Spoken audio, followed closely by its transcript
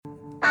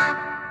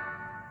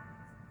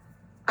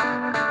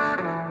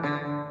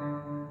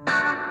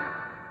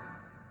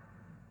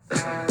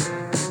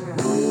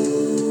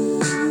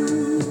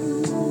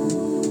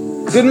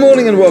Good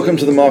morning and welcome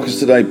to the Marcus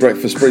Today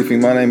Breakfast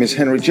Briefing. My name is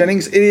Henry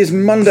Jennings. It is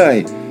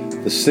Monday,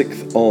 the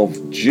 6th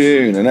of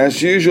June, and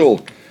as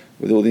usual,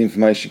 with all the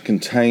information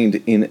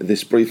contained in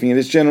this briefing, it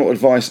is general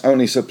advice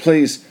only, so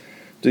please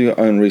do your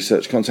own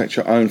research, contact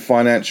your own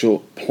financial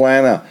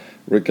planner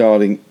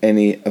regarding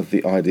any of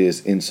the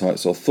ideas,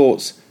 insights or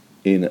thoughts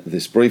in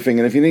this briefing.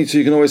 And if you need to,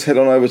 you can always head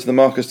on over to the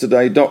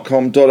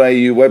marcustoday.com.au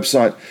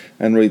website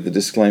and read the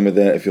disclaimer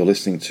there if you're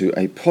listening to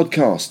a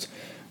podcast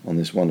on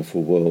this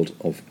wonderful world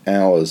of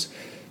ours.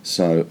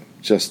 So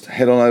just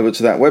head on over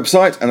to that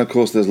website, and of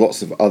course there's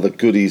lots of other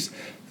goodies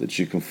that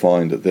you can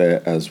find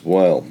there as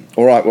well.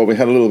 All right, well, we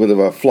had a little bit of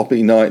a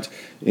floppy night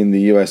in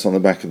the US on the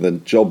back of the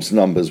jobs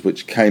numbers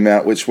which came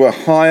out, which were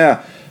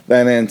higher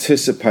than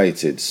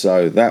anticipated.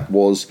 So that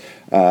was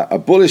a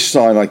bullish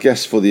sign, I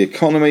guess, for the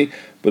economy,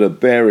 but a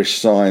bearish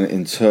sign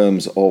in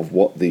terms of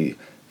what the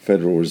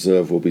Federal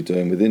Reserve will be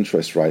doing with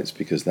interest rates,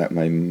 because that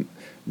may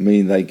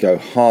mean they go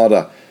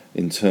harder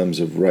in terms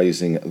of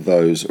raising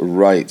those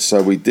rates.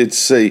 So we did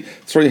see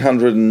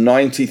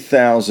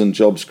 390,000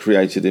 jobs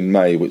created in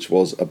May, which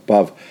was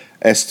above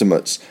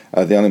estimates.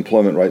 The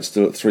unemployment rate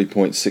still at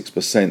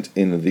 3.6%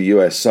 in the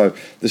US. So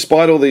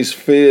despite all these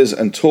fears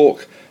and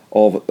talk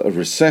of a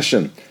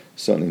recession,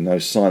 certainly no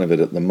sign of it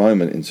at the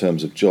moment in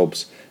terms of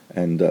jobs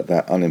and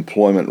that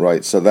unemployment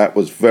rate. So that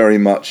was very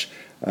much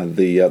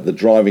the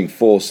driving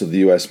force of the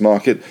US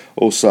market.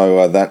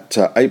 Also, that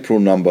April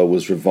number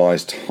was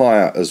revised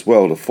higher as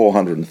well to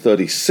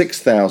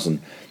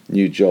 436,000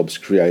 new jobs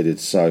created.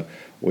 So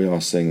we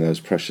are seeing those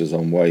pressures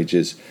on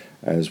wages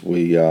as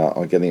we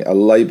are getting a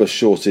labour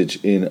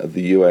shortage in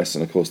the US,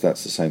 and of course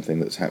that's the same thing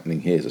that's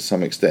happening here to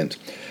some extent.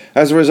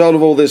 As a result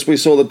of all this, we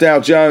saw the Dow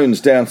Jones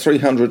down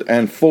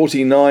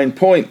 349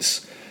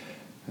 points,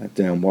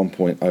 down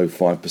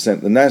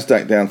 1.05%. The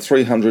Nasdaq down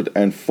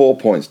 304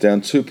 points,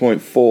 down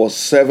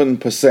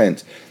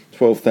 2.47%,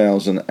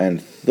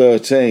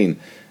 12,013.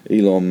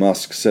 Elon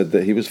Musk said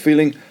that he was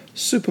feeling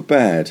super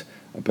bad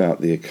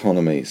about the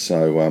economy.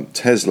 So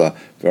Tesla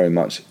very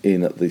much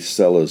in the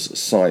sellers'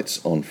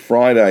 sights on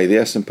Friday. The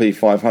S&P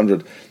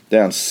 500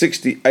 down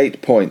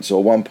 68 points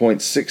or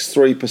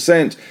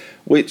 1.63%,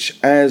 which,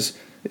 as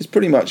is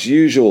pretty much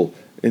usual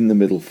in the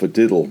middle for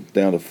diddle,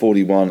 down to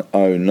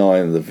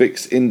 41.09. The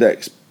VIX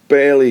index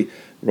barely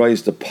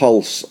raised a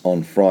pulse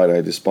on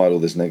Friday despite all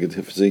this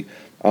negativity,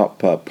 up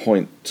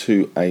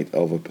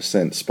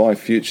 0.28%. SPY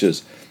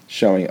futures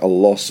showing a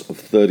loss of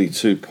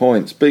 32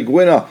 points. Big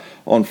winner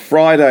on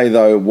Friday,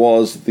 though,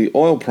 was the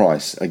oil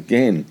price,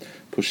 again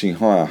pushing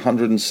higher,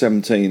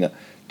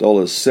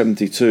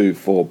 $117.72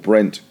 for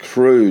Brent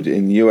crude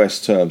in US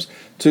terms,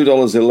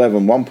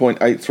 $2.11,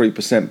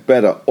 1.83%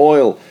 better.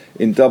 Oil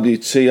in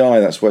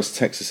WTI, that's West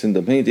Texas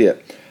Intermediate,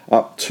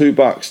 up $2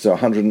 to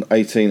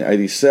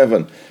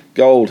 118.87.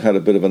 Gold had a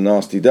bit of a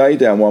nasty day,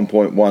 down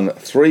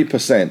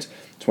 1.13%,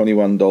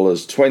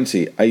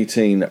 $21.20,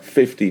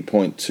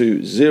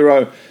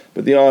 1850.20.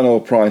 But the iron ore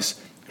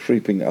price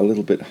creeping a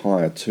little bit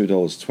higher,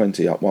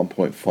 $2.20, up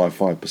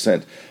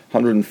 1.55%,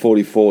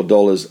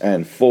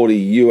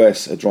 $144.40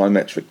 US a dry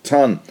metric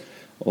ton.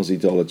 Aussie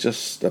dollar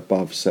just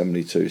above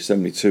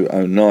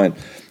 72.09.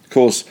 Of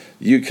course,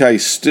 UK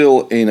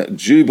still in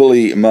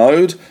Jubilee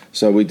mode,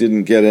 so we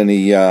didn't get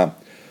any UK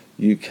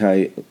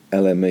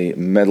LME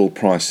metal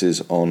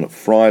prices on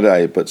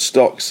Friday, but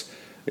stocks,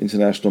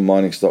 international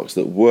mining stocks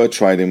that were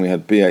trading, we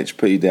had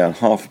BHP down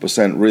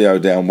 0.5%, Rio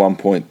down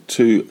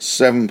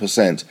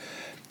 1.27%,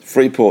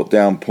 Freeport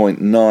down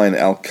 0.9%,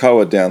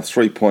 Alcoa down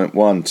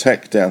 3.1%,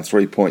 Teck down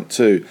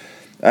 3.2%,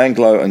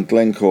 Anglo and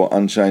Glencore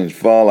unchanged,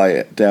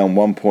 Vale down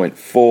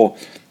 1.4%,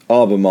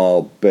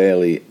 Albemarle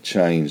barely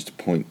changed,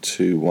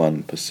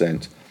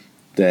 0.21%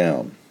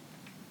 down.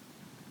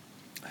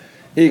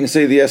 Here you can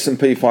see the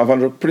S&P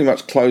 500 pretty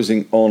much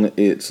closing on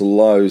its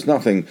lows.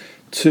 Nothing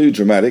too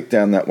dramatic,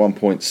 down that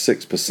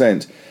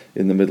 1.6%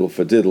 in the middle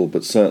for diddle,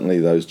 but certainly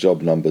those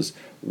job numbers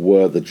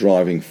were the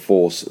driving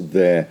force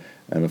there,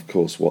 and of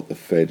course what the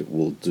Fed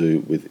will do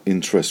with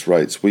interest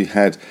rates. We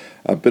had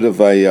a bit of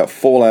a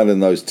fallout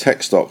in those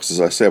tech stocks. As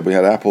I said, we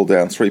had Apple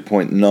down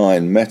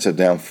 3.9%, Meta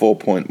down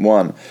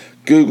 4.1%,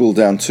 Google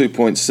down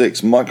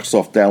 2.6%,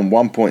 Microsoft down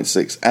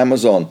 1.6%,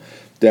 Amazon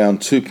down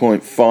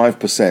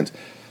 2.5%,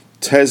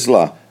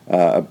 Tesla,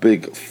 a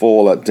big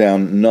fall,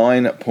 down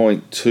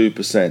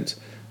 9.2%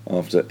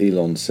 after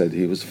Elon said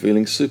he was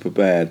feeling super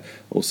bad.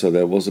 Also,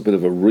 there was a bit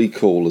of a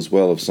recall as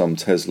well of some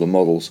Tesla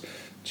models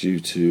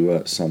due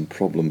to some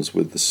problems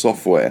with the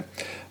software.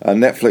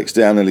 Netflix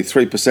down nearly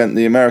 3%.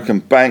 The American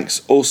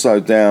banks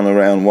also down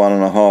around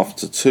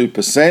 1.5% to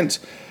 2%,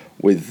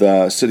 with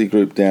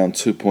Citigroup down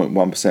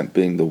 2.1%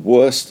 being the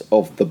worst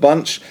of the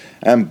bunch,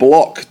 and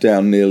Block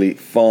down nearly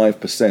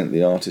 5%,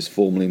 the artist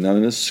formerly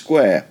known as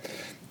Square,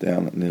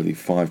 down nearly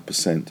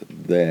 5%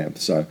 there.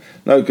 So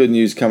no good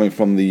news coming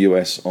from the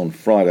US on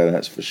Friday,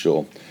 that's for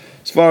sure.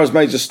 As far as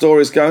major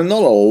stories go,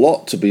 not a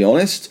lot, to be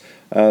honest.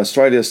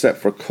 Australia set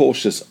for a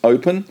cautious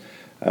open.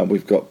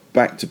 We've got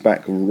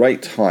back-to-back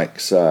rate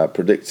hikes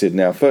predicted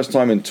now. First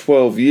time in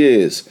 12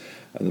 years.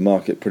 The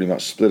market pretty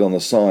much split on the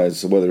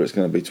sides, so whether it's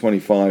going to be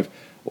 25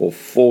 or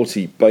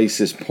 40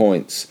 basis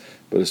points.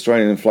 But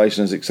Australian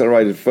inflation has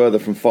accelerated further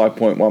from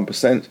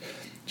 5.1%,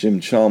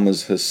 Jim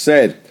Chalmers has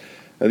said.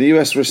 The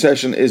US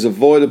recession is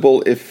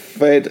avoidable if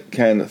Fed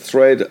can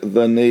thread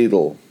the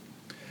needle.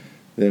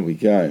 There we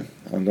go.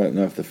 I don't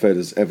know if the Fed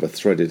has ever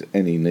threaded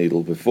any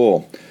needle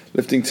before.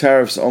 Lifting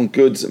tariffs on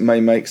goods may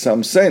make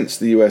some sense,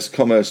 the US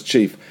Commerce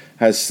Chief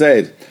has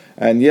said.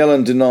 And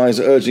Yellen denies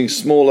urging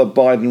smaller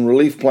Biden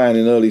relief plan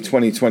in early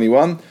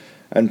 2021.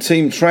 And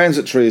Team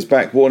Transitory is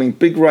back warning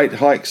big rate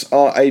hikes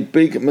are a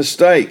big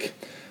mistake.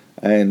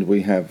 And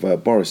we have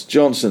Boris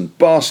Johnson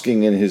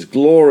basking in his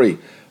glory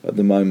at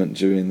the moment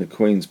during the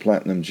Queen's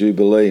Platinum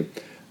Jubilee,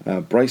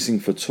 bracing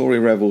for Tory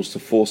rebels to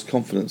force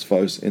confidence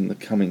votes in the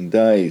coming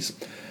days.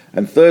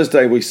 And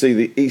Thursday we see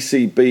the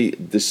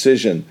ECB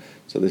decision.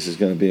 So this is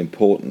going to be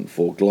important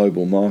for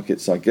global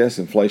markets, I guess.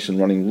 Inflation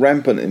running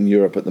rampant in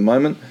Europe at the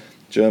moment.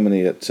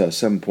 Germany at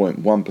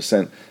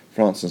 7.1%,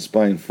 France and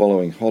Spain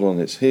following hot on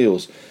its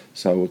heels.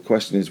 So the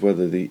question is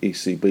whether the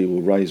ECB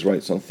will raise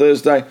rates on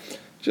Thursday,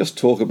 just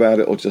talk about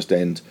it, or just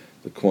end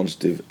the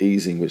quantitative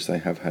easing which they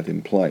have had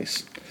in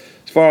place.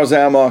 As far as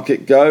our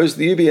market goes,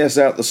 the UBS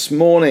out this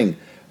morning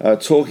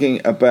talking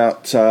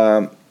about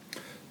the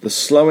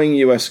slowing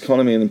US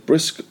economy and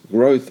brisk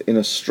growth in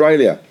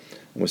Australia.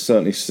 And we're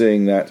certainly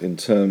seeing that in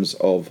terms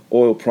of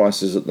oil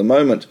prices at the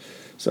moment.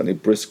 Certainly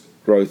brisk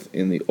growth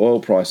in the oil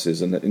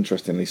prices. And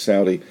interestingly,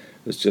 Saudi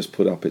has just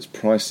put up its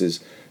prices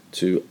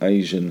to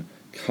Asian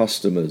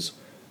customers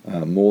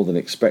more than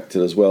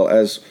expected, as well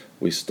as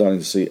we're starting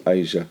to see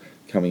Asia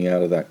coming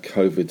out of that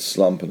COVID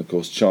slump, and of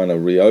course China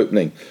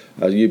reopening.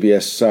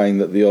 UBS saying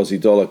that the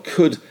Aussie dollar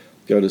could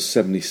go to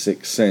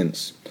 76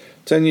 cents.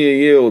 10-year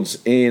yields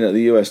in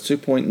the US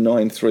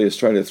 2.93,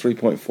 Australia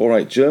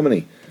 3.48,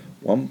 Germany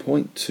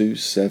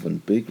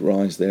 1.27. Big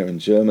rise there in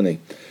Germany.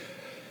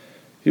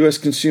 US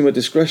consumer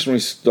discretionary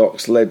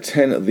stocks led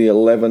 10 of the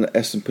 11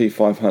 S&P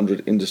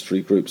 500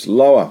 industry groups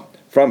lower.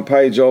 Front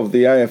page of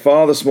the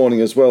AFR this morning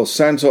as well.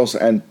 Santos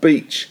and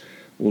Beach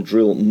will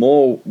drill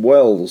more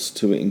wells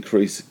to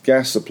increase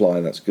gas supply.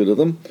 That's good of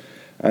them.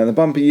 And the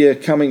bumper year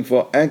coming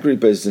for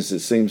agribusiness. It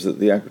seems that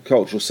the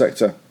agricultural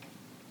sector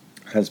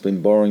has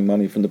been borrowing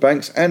money from the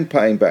banks and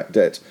paying back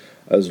debt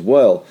as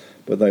well.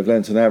 But they've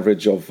lent an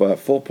average of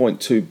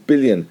 4.2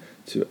 billion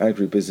to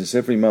agribusiness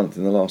every month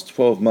in the last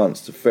 12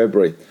 months to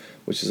February,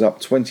 which is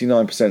up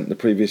 29% in the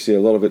previous year.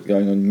 A lot of it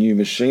going on new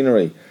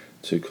machinery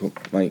to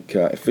make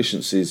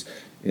efficiencies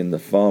in the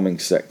farming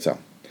sector.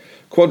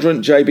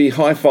 Quadrant JB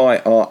Hi-Fi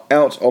are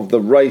out of the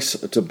race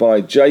to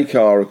buy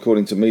JCar,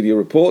 according to media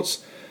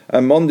reports.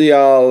 And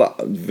Mondial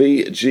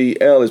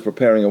VGL is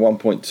preparing a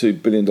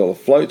 $1.2 billion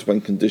float when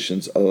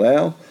conditions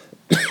allow.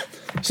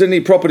 Sydney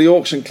property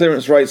auction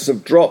clearance rates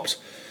have dropped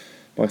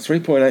by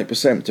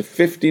 3.8% to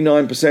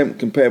 59%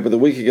 compared with a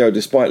week ago,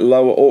 despite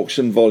lower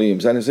auction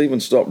volumes. And it's even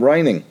stopped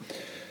raining.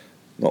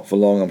 Not for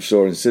long, I'm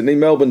sure, in Sydney.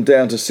 Melbourne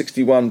down to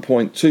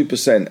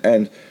 61.2%,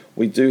 and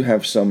we do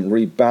have some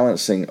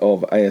rebalancing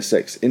of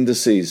ASX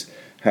indices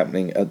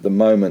happening at the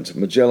moment.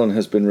 Magellan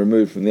has been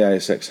removed from the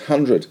ASX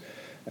 100,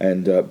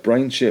 and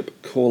BrainChip,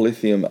 Core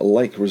Lithium,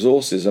 Lake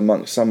Resources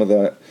amongst some of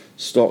the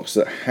stocks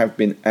that have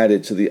been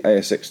added to the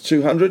ASX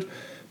 200.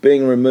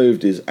 Being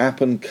removed is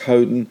Appen,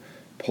 Codan,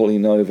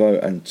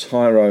 Polynovo and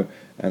Tyro,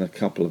 and a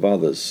couple of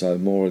others. So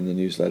more in the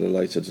newsletter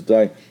later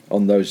today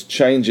on those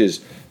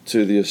changes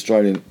to the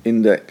Australian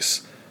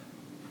index.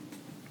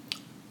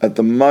 At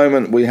the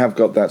moment, we have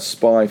got that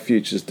SPI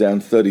futures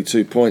down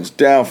 32 points.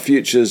 Dow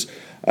futures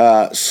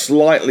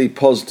slightly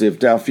positive.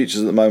 Dow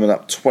futures at the moment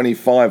up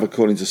 25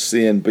 according to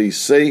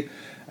CNBC.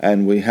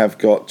 And we have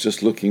got,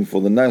 just looking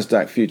for the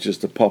NASDAQ futures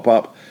to pop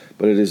up.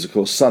 But it is, of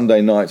course,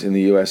 Sunday night in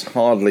the US.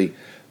 Hardly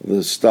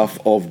the stuff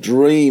of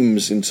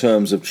dreams in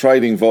terms of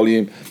trading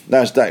volume.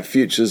 NASDAQ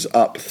futures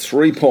up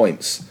 3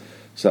 points.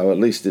 So at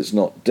least it's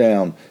not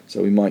down.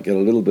 So we might get a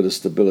little bit of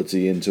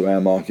stability into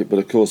our market. But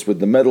of course, with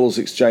the metals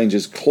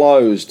exchanges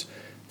closed, it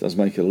does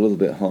make it a little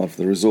bit hard for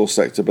the resource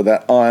sector. But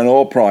that iron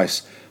ore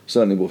price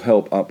certainly will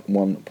help, up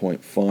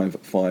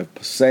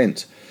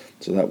 1.55%.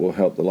 So that will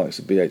help the likes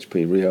of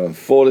BHP, Rio and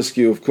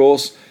Fortescue, of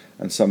course,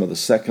 and some of the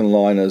second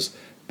liners.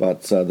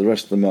 But the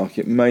rest of the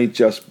market may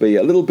just be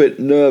a little bit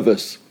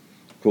nervous.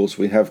 Of course,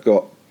 we have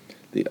got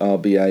the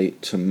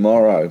RBA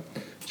tomorrow.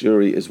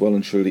 Jury is well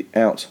and truly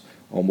out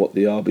on what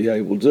the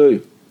RBA will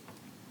do.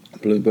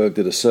 Bloomberg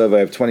did a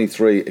survey of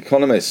 23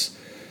 economists.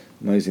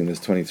 Amazing there's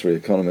 23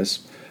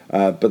 economists.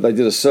 But they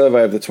did a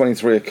survey of the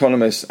 23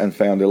 economists and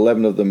found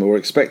 11 of them were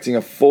expecting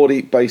a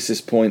 40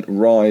 basis point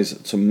rise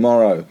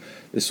tomorrow.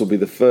 This will be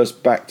the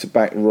first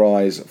back-to-back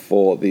rise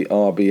for the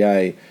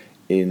RBA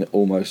in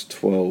almost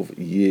 12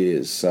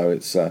 years. So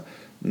it's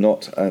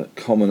not a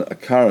common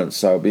occurrence.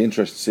 So I'll be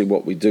interested to see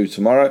what we do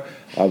tomorrow.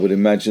 I would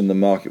imagine the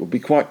market will be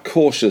quite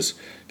cautious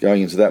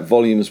going into that.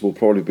 Volumes will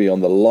probably be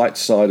on the light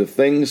side of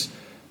things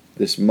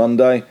this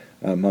Monday,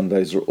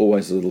 Mondays are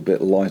always a little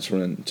bit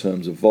lighter in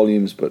terms of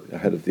volumes, but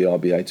ahead of the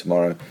RBA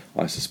tomorrow,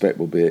 I suspect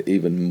we'll be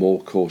even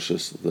more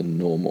cautious than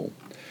normal.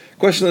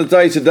 Question of the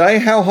day today,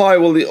 how high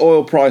will the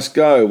oil price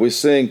go? We're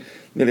seeing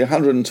nearly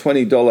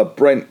 $120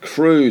 Brent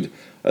crude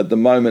at the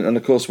moment, and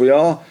of course we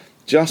are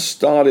just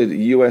started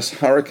US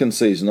hurricane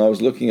season. I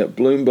was looking at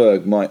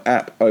Bloomberg, my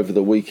app, over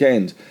the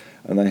weekend,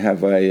 and they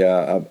have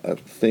a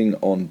thing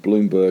on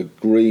Bloomberg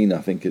Green, I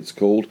think it's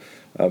called,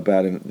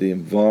 about the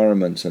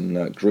environment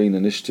and green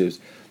initiatives.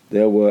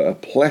 There were a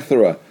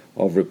plethora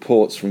of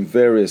reports from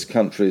various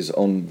countries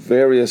on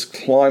various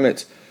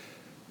climate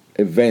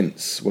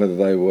events, whether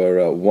they were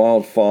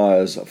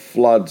wildfires,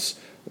 floods,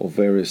 or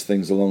various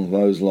things along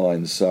those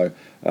lines. So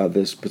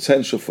there's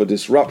potential for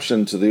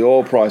disruption to the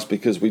oil price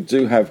because we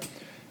do have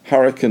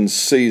hurricane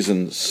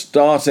season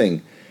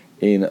starting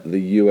in the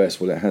US.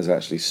 Well, it has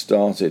actually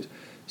started.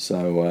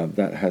 So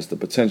that has the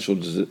potential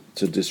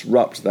to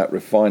disrupt that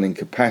refining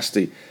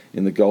capacity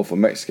in the Gulf of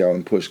Mexico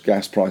and push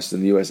gas prices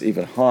in the US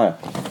even higher.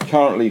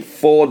 Currently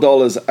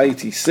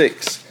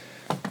 $4.86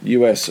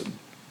 US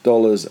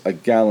dollars a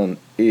gallon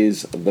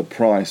is the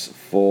price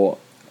for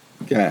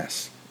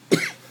gas.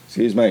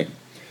 Excuse me.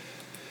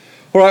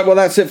 All right, well,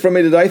 that's it from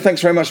me today.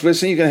 Thanks very much for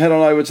listening. You can head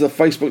on over to the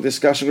Facebook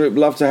discussion group.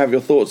 Love to have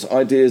your thoughts,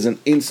 ideas, and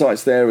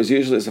insights there. As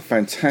usual, it's a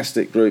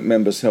fantastic group.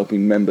 Members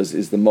helping members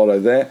is the motto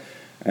there.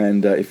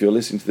 And if you're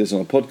listening to this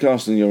on a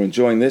podcast and you're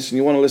enjoying this and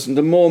you want to listen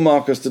to more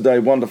Marcus Today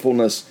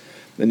wonderfulness,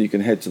 then you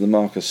can head to the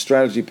Marcus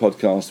Strategy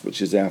Podcast,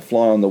 which is our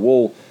fly on the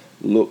wall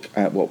look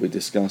at what we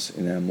discuss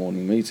in our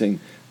morning meeting.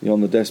 The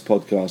On the Desk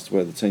Podcast,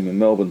 where the team in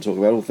Melbourne talk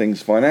about all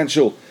things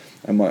financial,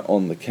 and my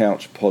On the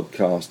Couch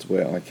Podcast,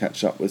 where I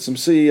catch up with some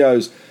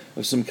CEOs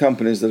of some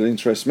companies that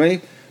interest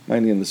me,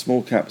 mainly in the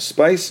small cap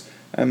space,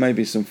 and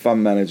maybe some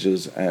fund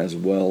managers as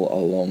well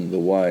along the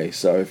way.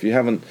 So if you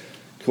haven't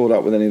caught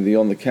up with any of the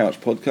On the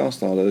Couch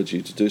podcast, I'll urge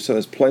you to do so.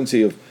 There's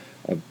plenty of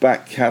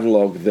back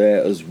catalogue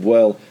there as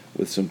well,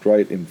 with some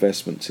great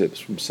investment tips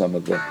from some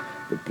of the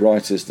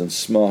brightest and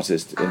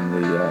smartest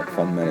in the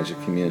fund manager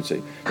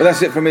community. But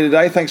that's it from me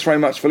today. Thanks very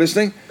much for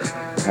listening.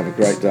 Have a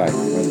great day.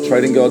 May the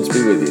trading gods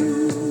be with you.